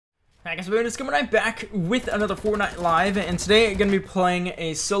Hi guys, it's coming right back with another Fortnite Live, and today I'm going to be playing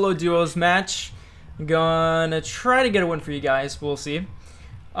a solo duos match. I'm gonna try to get a win for you guys, we'll see.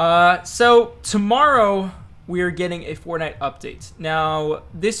 So tomorrow we are getting a Fortnite update. Now,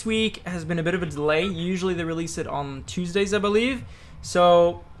 this week has been a bit of a delay. Usually they release it on Tuesdays, I believe.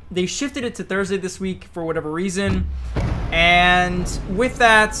 So they shifted it to Thursday this week for whatever reason. And with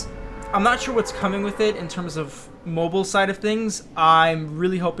that, I'm not sure what's coming with it in terms of mobile side of things. I'm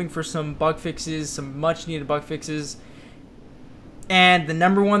really hoping for some bug fixes, some much needed bug fixes. And the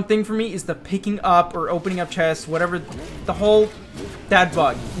number one thing for me is the picking up or opening up chests, whatever, that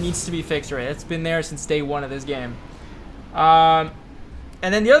bug needs to be fixed, right? It's been there since day one of this game. And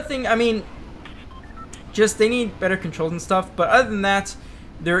then the other thing, I mean, just they need better controls and stuff. But other than that,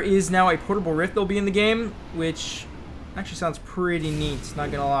 there is now a portable rift that'll be in the game, which actually sounds pretty neat,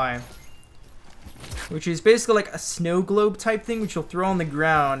 not gonna lie. Which is basically like a snow globe type thing, which you'll throw on the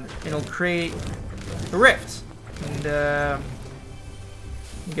ground, and it'll create a rift. And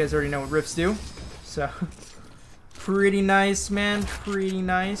you guys already know what rifts do, so pretty nice, man, pretty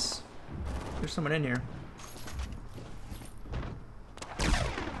nice. There's someone in here.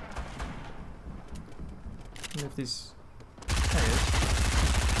 If these, there he is.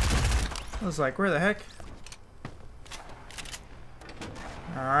 I was like, where the heck?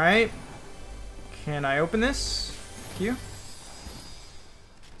 All right. Can I open this? Thank you.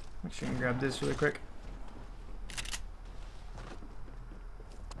 Actually, I can grab this really quick.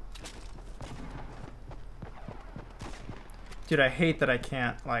 Dude, I hate that I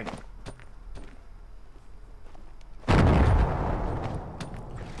can't, like... I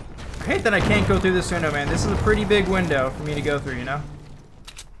hate that I can't go through this window, man. This is a pretty big window for me to go through, you know?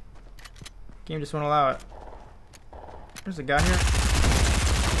 Game just won't allow it. There's a guy here.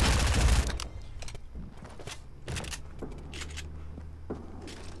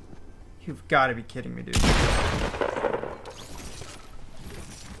 You've got to be kidding me, dude.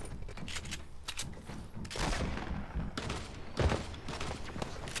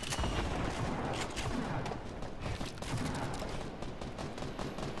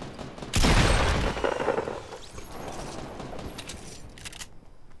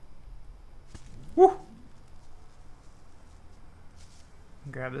 Woo!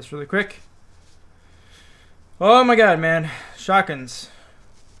 Grab this really quick. Oh my god, man. Shotguns.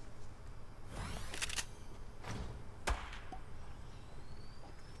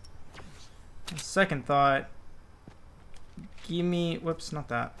 Second thought, give me, whoops, not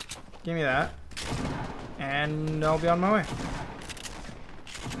that. Give me that, and I'll be on my way.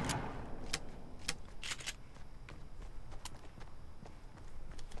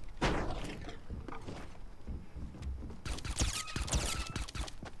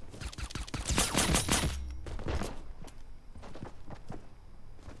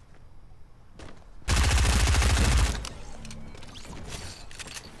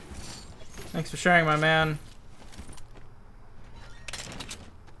 Thanks for sharing, my man.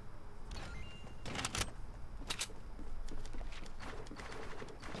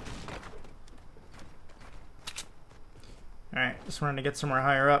 Alright, just wanted to get somewhere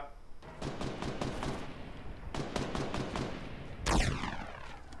higher up.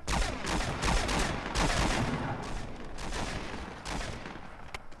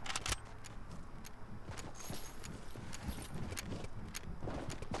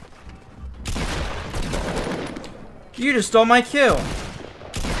 You just stole my kill.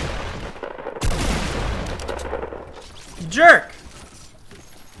 You jerk!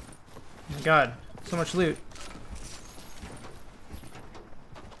 Oh my god, so much loot.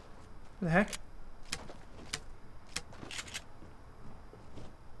 What the heck?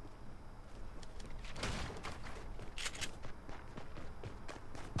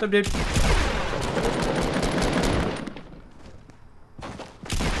 What's up, dude?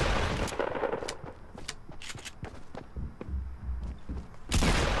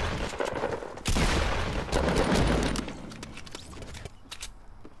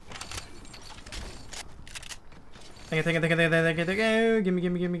 Thank you.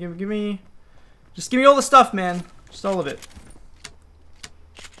 Gimme. Just give me all the stuff, man. Just all of it.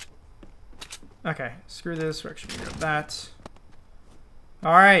 Okay, screw this. We're actually gonna grab that.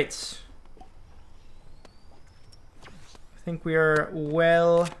 Alright. I think we are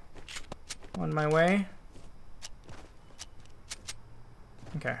well on my way.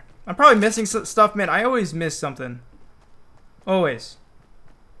 Okay. I'm probably missing stuff, man. I always miss something. Always.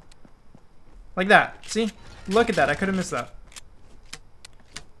 Like that. See? Look at that. I could have missed that.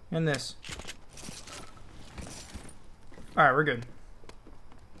 And this. Alright, we're good.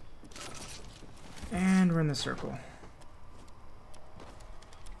 And we're in the circle.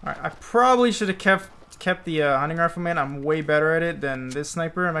 Alright, I probably should have kept the hunting rifle, man. I'm way better at it than this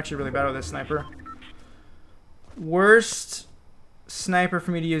sniper. I'm actually really bad with this sniper. Worst sniper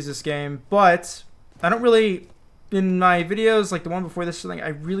for me to use this game, but I don't really, in my videos, like the one before this, I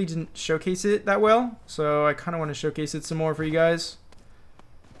really didn't showcase it that well, so I kind of want to showcase it some more for you guys.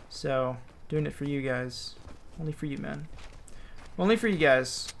 So, doing it for you guys. Only for you, man. Only for you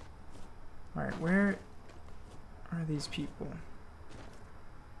guys. Alright, where are these people?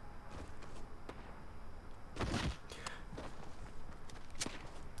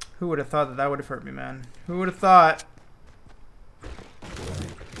 Who would have thought that that would have hurt me, man? Who would have thought?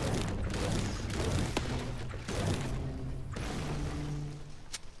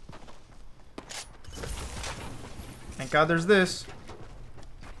 Thank God there's this.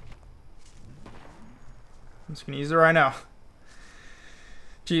 I'm just gonna use it right now.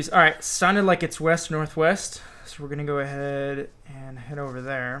 Jeez, alright, sounded like it's west-northwest, so we're gonna go ahead and head over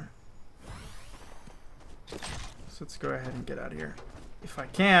there. So let's go ahead and get out of here. If I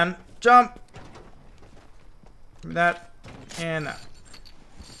can, jump! Give me that, and that.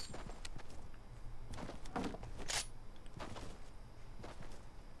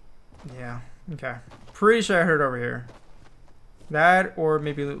 Yeah, okay. Pretty sure I heard over here. That, or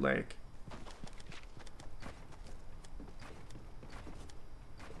maybe Loot Lake.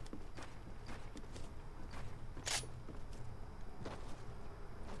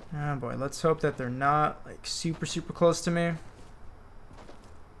 Oh boy, let's hope that they're not like super close to me.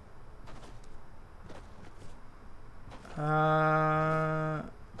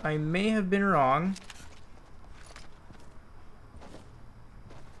 I may have been wrong.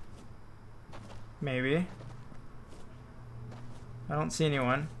 Maybe. I don't see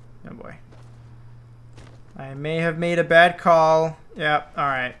anyone. Oh boy. I may have made a bad call. Yep,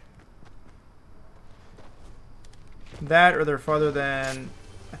 alright. That, or they're farther than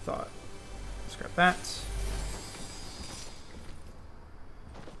I thought. Scrap that.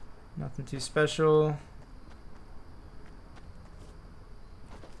 Nothing too special.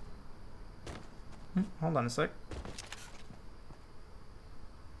 Hold on a sec.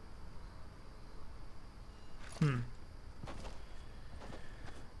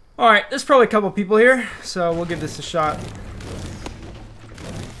 Alright, there's probably a couple people here, so we'll give this a shot.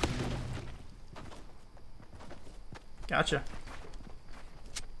 Gotcha.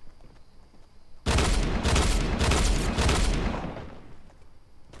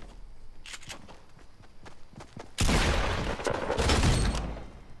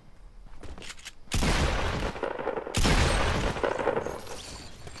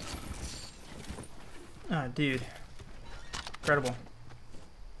 Oh, dude. Incredible.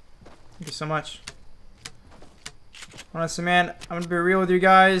 Thank you so much. Honestly, man, I'm gonna be real with you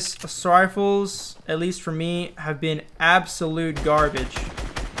guys. Assault rifles, at least for me, have been absolute garbage.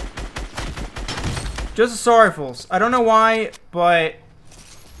 Just assault rifles. I don't know why, but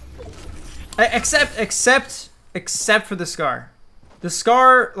except for the Scar. The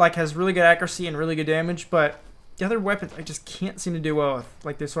Scar like has really good accuracy and really good damage, but the other weapons I just can't seem to do well with,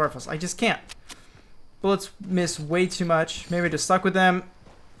 like the assault rifles. I just can't. Bullets miss way too much. Maybe I just stuck with them.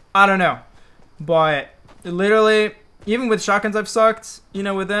 I don't know. But literally, even with shotguns I've sucked, you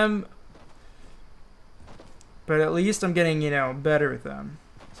know, with them. But at least I'm getting, you know, better with them.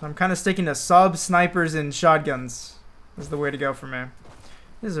 So I'm kind of sticking to sub, snipers, and shotguns. Is the way to go for me.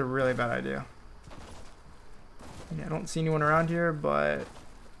 This is a really bad idea. Yeah, I don't see anyone around here, but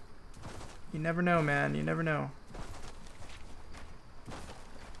you never know, man. You never know.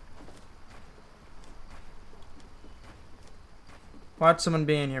 Watch someone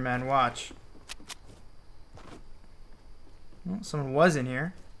be in here, man. Watch. Well, someone was in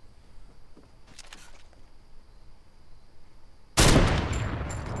here.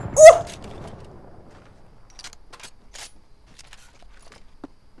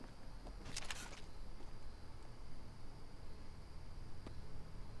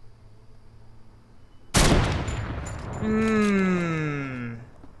 Ooh!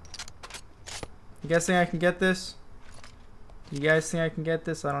 You guys think I can get this? You guys think I can get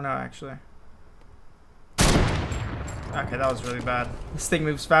this? I don't know, actually. Okay, that was really bad. This thing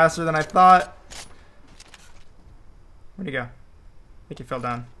moves faster than I thought. Where'd he go? I think he fell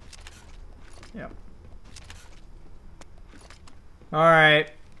down. Yep.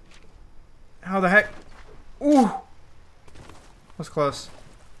 Alright. How the heck? Ooh! Was close.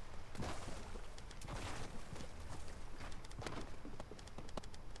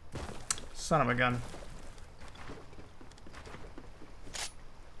 Son of a gun.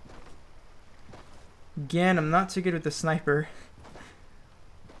 Again, I'm not too good with the sniper.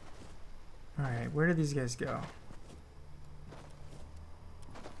 Alright, where did these guys go?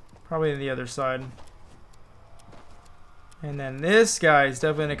 Probably on the other side. And then this guy is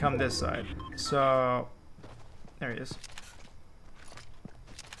definitely gonna come this side. So, there he is.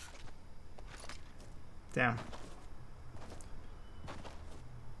 Damn.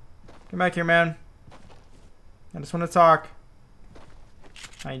 Come back here, man. I just want to talk.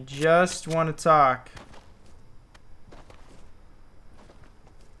 I just want to talk.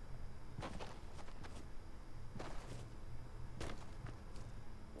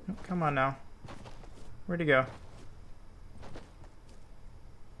 Oh, come on now. Where'd he go?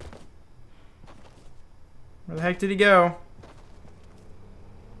 Where the heck did he go?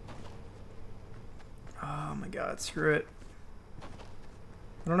 Oh my god, screw it.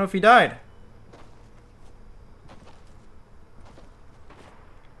 I don't know if he died.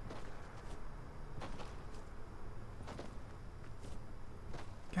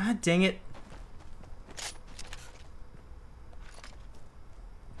 God dang it.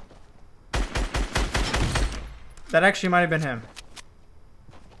 That actually might have been him.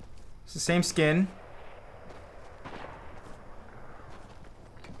 It's the same skin.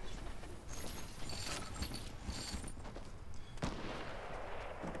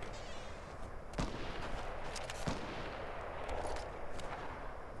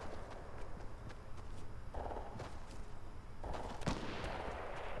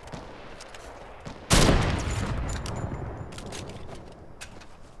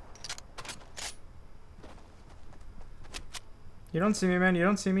 You don't see me, man. You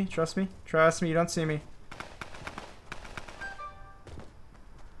don't see me. Trust me. Trust me, you don't see me.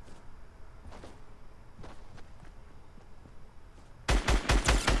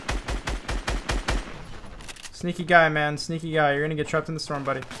 Sneaky guy, man. Sneaky guy. You're gonna get trapped in the storm,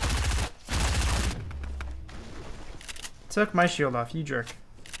 buddy. Took my shield off, you jerk.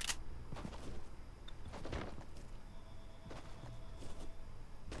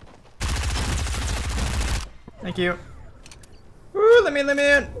 Thank you. Woo, let me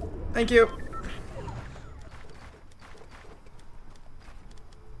in. Thank you.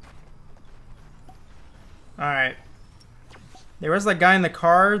 Alright. There was that guy in the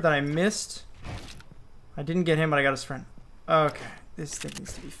car that I missed. I didn't get him, but I got his friend. Okay. This thing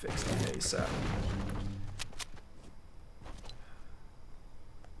needs to be fixed ASAP.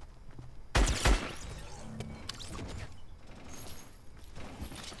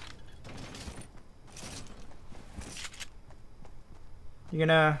 You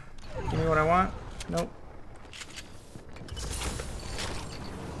gonna give me what I want? Nope.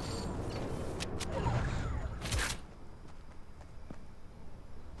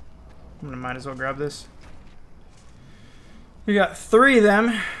 I'm gonna might as well grab this. We got 3 of them.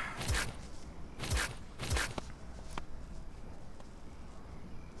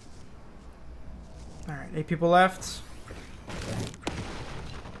 Alright, 8 people left.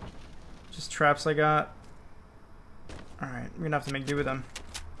 Just traps I got. Alright, we're gonna have to make do with them.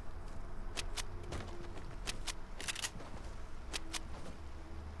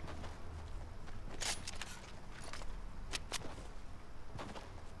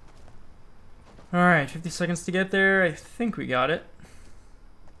 Alright, 50 seconds to get there. I think we got it.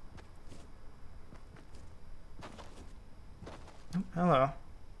 Oh, hello.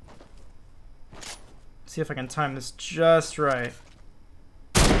 See if I can time this just right.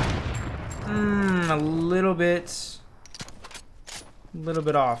 A little bit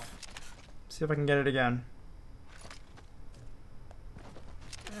off. See if I can get it again.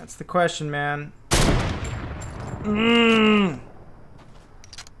 That's the question, man.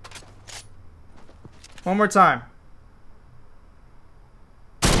 One more time.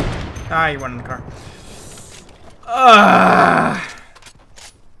 Ah, you went in the car.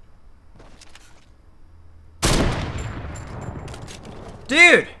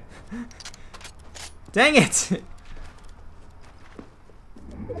 Dude! Dang it!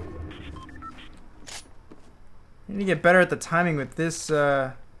 I need to get better at the timing with this,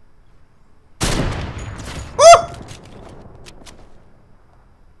 Woo!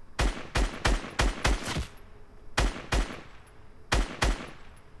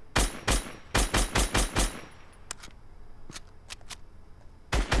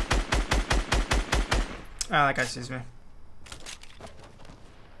 Ah, that guy sees me.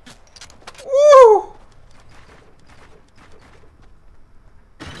 Woo!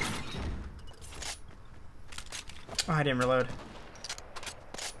 Oh, I didn't reload.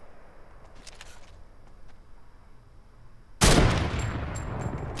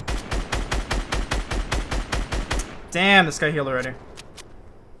 Damn, this guy healed already.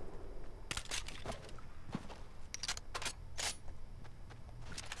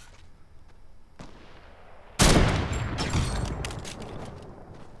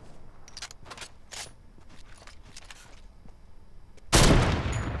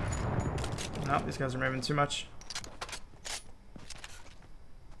 Oh, these guys are moving too much.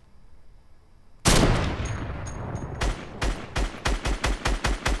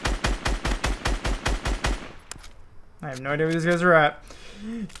 I have no idea where these guys are at.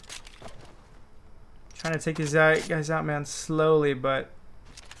 Trying to take these guys out, man, slowly, but...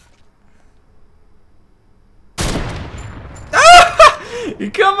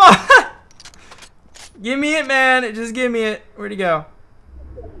 Come on! Give me it, man. Just give me it. Where'd he go?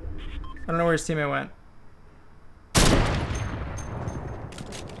 I don't know where his teammate went.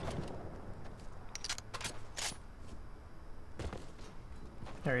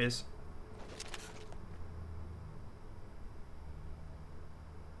 There he is.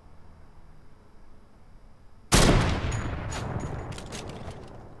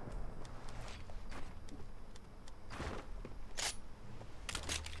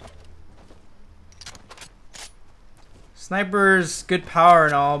 Sniper's good power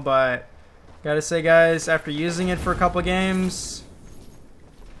and all, but gotta say, guys, after using it for a couple games,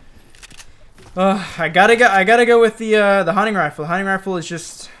 I gotta go with the hunting rifle. The hunting rifle is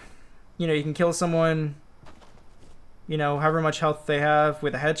just, you know, you can kill someone, you know, however much health they have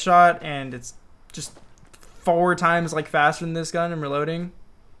with a headshot, and it's just 4 times like faster than this gun in reloading.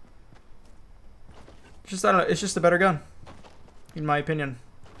 Just I don't know, it's just a better gun, in my opinion.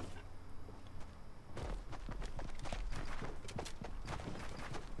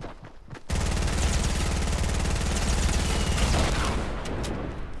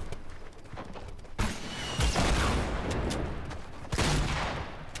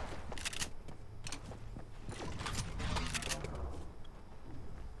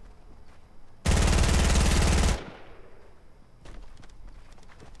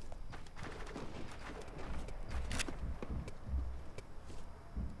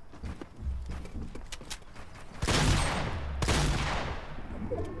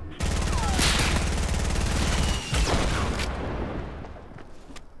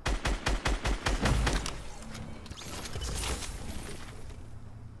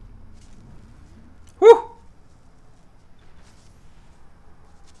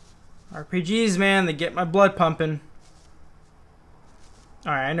 RPGs, man, they get my blood pumping.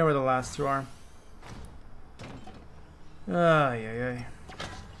 Alright, I know where the last 2 are. Oh, yeah.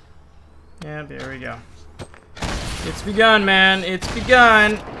 Yeah, there we go. It's begun, man. It's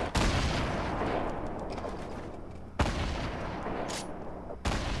begun.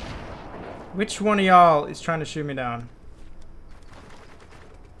 Which one of y'all is trying to shoot me down?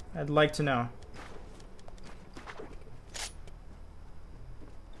 I'd like to know.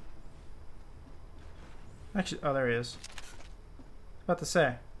 Actually, oh, there he is. About to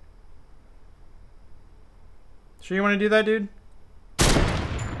say. Sure you want to do that, dude?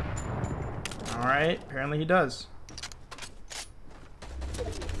 Alright, apparently he does.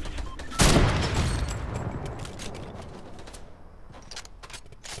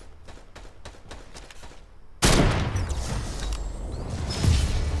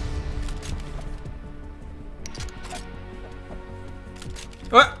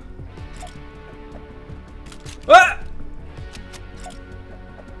 What? What?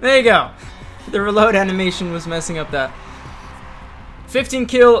 There you go. The reload animation was messing up that. 15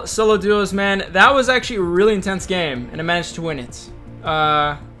 kill solo duos, man. That was actually a really intense game, and I managed to win it.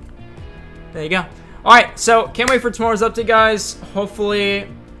 There you go. Alright, so can't wait for tomorrow's update, guys. Hopefully,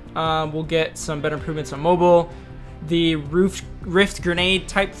 we'll get some better improvements on mobile. The rift grenade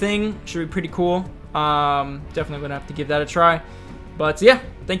type thing should be pretty cool. Definitely gonna have to give that a try. But yeah,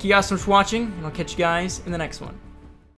 thank you guys so much for watching, and I'll catch you guys in the next one.